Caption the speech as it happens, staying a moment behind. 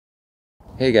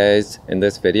Hey guys, in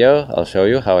this video I'll show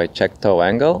you how I check toe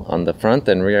angle on the front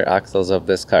and rear axles of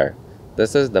this car.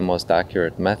 This is the most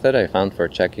accurate method I found for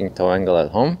checking toe angle at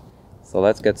home, so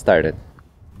let's get started.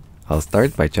 I'll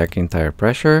start by checking tire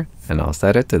pressure, and I'll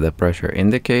set it to the pressure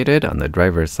indicated on the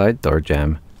driver's side door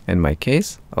jamb. In my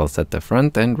case, I'll set the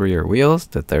front and rear wheels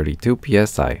to 32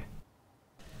 psi.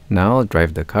 Now I'll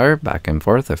drive the car back and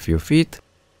forth a few feet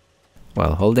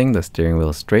while holding the steering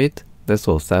wheel straight. This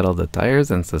will settle the tires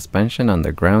and suspension on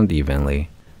the ground evenly.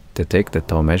 To take the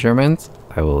toe measurements,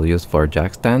 I will use 4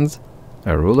 jack stands,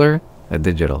 a ruler, a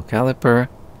digital caliper,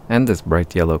 and this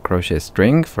bright yellow crochet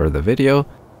string for the video,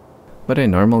 but I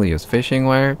normally use fishing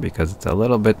wire because it's a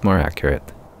little bit more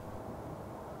accurate.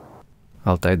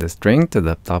 I'll tie the string to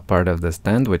the top part of the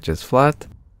stand, which is flat,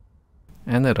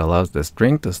 and it allows the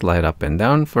string to slide up and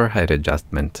down for height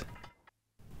adjustment.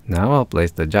 Now I'll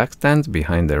place the jack stands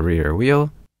behind the rear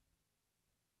wheel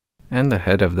and the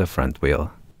head of the front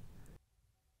wheel.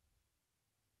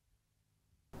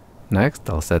 Next,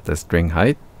 I'll set the string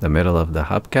height. The middle of the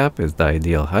hubcap is the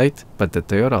ideal height, but the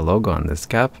Toyota logo on this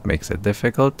cap makes it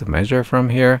difficult to measure from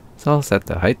here, so I'll set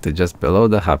the height to just below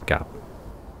the hubcap.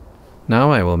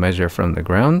 Now I will measure from the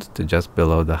ground to just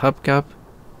below the hubcap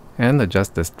and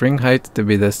adjust the string height to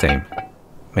be the same.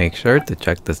 Make sure to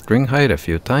check the string height a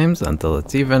few times until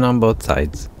it's even on both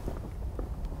sides.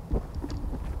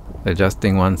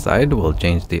 Adjusting one side will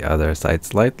change the other side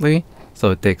slightly,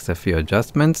 so it takes a few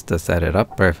adjustments to set it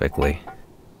up perfectly.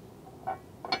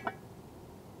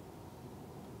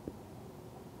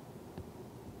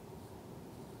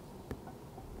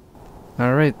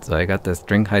 Alright, so I got the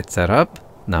string height set up.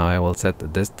 Now I will set the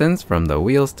distance from the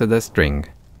wheels to the string.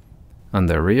 On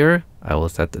the rear, I will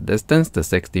set the distance to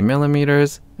 60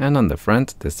 millimeters and on the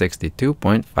front to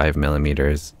 62.5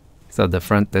 millimeters. So the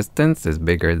front distance is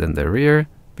bigger than the rear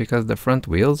because the front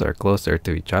wheels are closer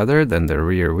to each other than the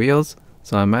rear wheels,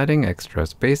 so I'm adding extra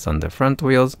space on the front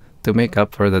wheels to make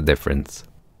up for the difference.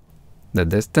 The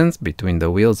distance between the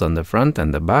wheels on the front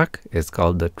and the back is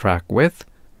called the track width,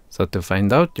 so to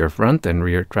find out your front and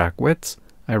rear track widths,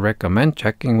 I recommend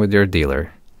checking with your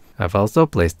dealer. I've also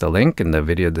placed a link in the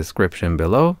video description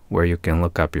below where you can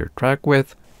look up your track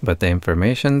width, but the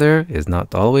information there is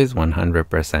not always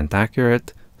 100%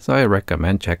 accurate, so I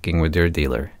recommend checking with your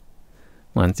dealer.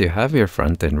 Once you have your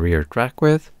front and rear track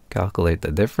width, calculate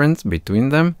the difference between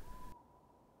them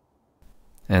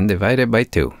and divide it by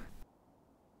 2.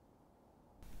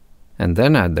 And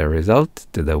then add the result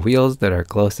to the wheels that are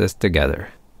closest together.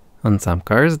 On some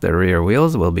cars, the rear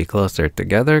wheels will be closer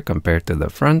together compared to the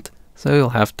front, so you'll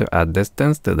have to add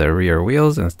distance to the rear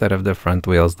wheels instead of the front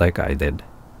wheels like I did.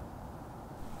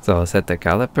 So I'll set the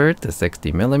caliper to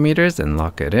 60 millimeters and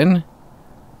lock it in.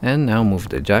 And now move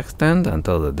the jack stand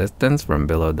until the distance from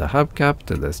below the hubcap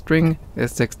to the string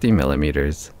is 60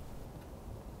 millimeters.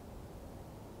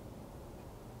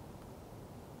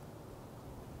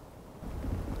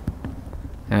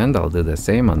 And I'll do the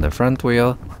same on the front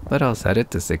wheel, but I'll set it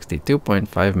to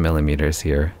 62.5 millimeters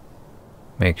here.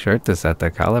 Make sure to set the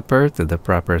caliper to the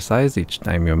proper size each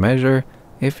time you measure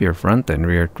if your front and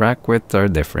rear track widths are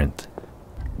different.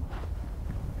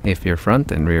 If your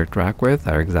front and rear track width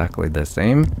are exactly the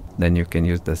same, then you can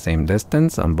use the same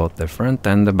distance on both the front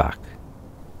and the back.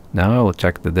 Now I will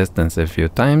check the distance a few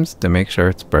times to make sure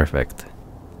it's perfect.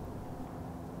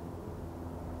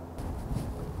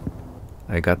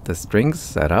 I got the strings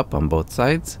set up on both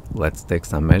sides. Let's take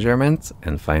some measurements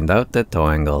and find out the toe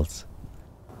angles.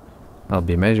 I'll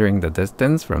be measuring the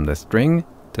distance from the string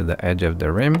to the edge of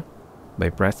the rim by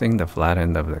pressing the flat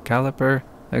end of the caliper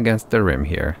against the rim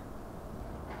here.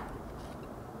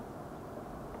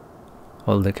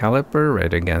 Hold the caliper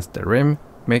right against the rim,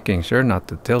 making sure not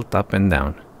to tilt up and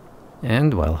down.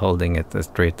 And while holding it as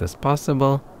straight as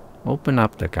possible, open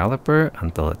up the caliper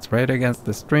until it's right against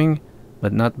the string,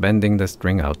 but not bending the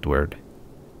string outward.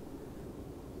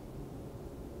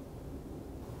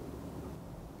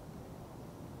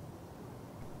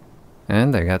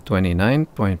 And I got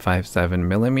 29.57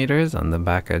 millimeters on the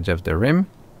back edge of the rim,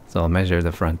 so I'll measure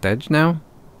the front edge now.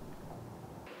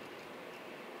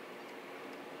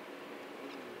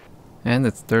 And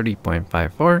it's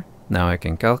 30.54. Now I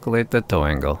can calculate the toe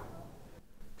angle.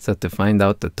 So to find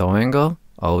out the toe angle,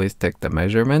 always take the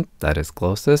measurement that is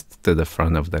closest to the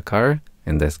front of the car,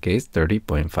 in this case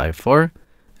 30.54,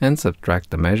 and subtract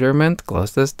the measurement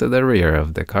closest to the rear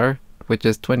of the car, which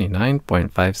is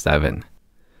 29.57.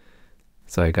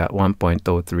 So I got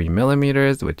 1.03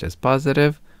 millimeters, which is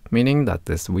positive, meaning that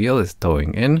this wheel is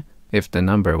towing in. If the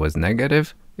number was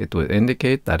negative, it would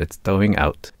indicate that it's towing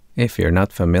out. If you're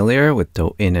not familiar with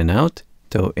toe in and out,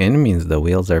 toe in means the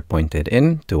wheels are pointed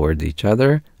in towards each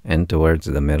other, and towards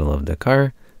the middle of the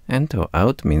car, and toe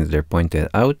out means they're pointed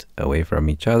out, away from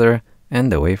each other,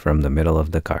 and away from the middle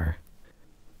of the car.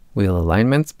 Wheel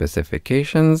alignment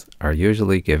specifications are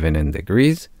usually given in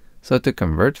degrees, so to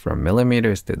convert from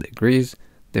millimeters to degrees,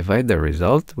 divide the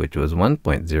result, which was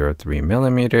 1.03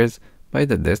 millimeters, by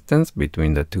the distance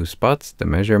between the two spots the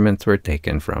measurements were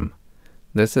taken from.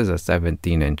 This is a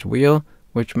 17-inch wheel,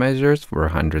 which measures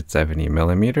 470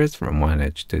 millimeters from one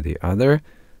edge to the other,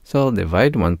 so I'll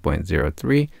divide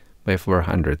 1.03 by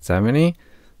 470,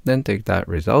 then take that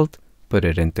result, put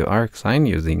it into arcsine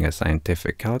using a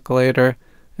scientific calculator,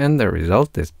 and the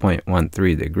result is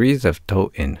 0.13 degrees of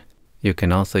toe in. You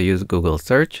can also use Google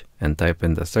search and type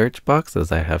in the search box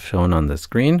as I have shown on the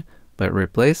screen, but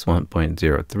replace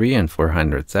 1.03 and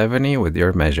 470 with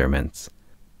your measurements.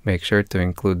 Make sure to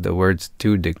include the words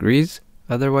 2 degrees,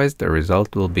 otherwise the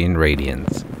result will be in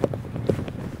radians.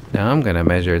 Now I'm going to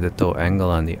measure the toe angle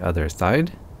on the other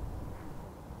side.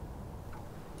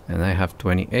 And I have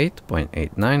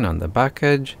 28.89 on the back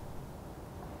edge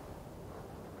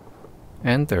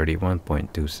and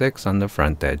 31.26 on the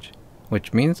front edge,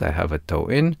 which means I have a toe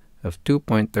in of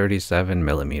 2.37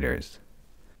 millimeters.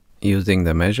 Using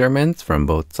the measurements from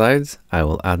both sides, I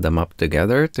will add them up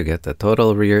together to get the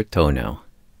total rear toe now.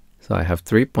 So I have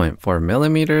 3.4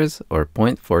 millimeters or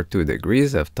 0.42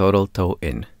 degrees of total toe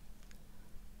in.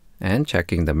 And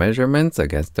checking the measurements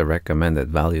against the recommended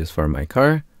values for my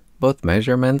car, both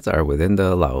measurements are within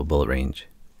the allowable range.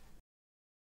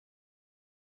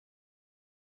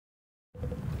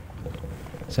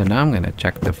 So now I'm going to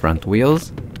check the front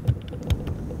wheels.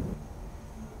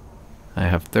 I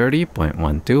have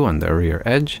 30.12 on the rear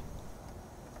edge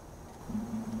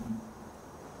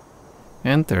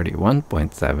and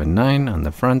 31.79 on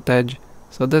the front edge,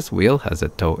 so this wheel has a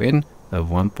toe in of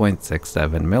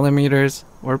 1.67 millimeters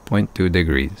or 0.2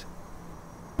 degrees.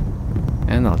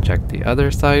 And I'll check the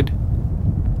other side.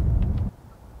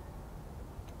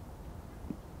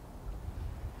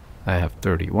 I have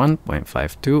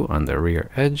 31.52 on the rear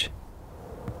edge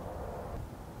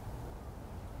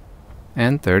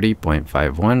and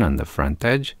 30.51 on the front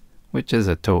edge, which is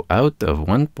a toe out of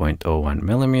 1.01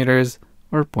 millimeters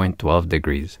or 0.12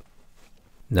 degrees.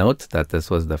 Note that this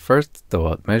was the first toe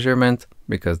out measurement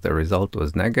because the result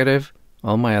was negative.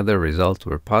 All my other results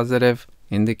were positive,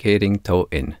 indicating toe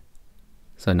in.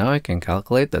 So now I can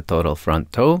calculate the total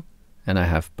front toe, and I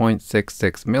have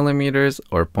 0.66 millimeters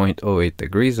or 0.08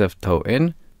 degrees of toe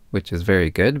in, which is very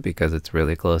good because it's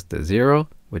really close to 0,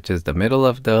 which is the middle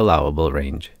of the allowable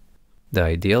range. The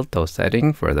ideal toe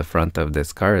setting for the front of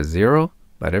this car is 0,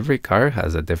 but every car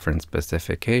has a different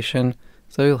specification,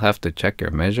 so you'll have to check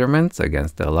your measurements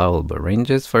against the allowable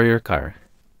ranges for your car.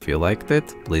 If you liked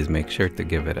it, please make sure to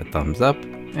give it a thumbs up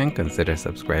and consider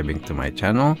subscribing to my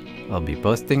channel. I'll be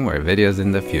posting more videos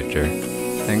in the future.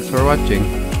 Thanks for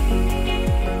watching.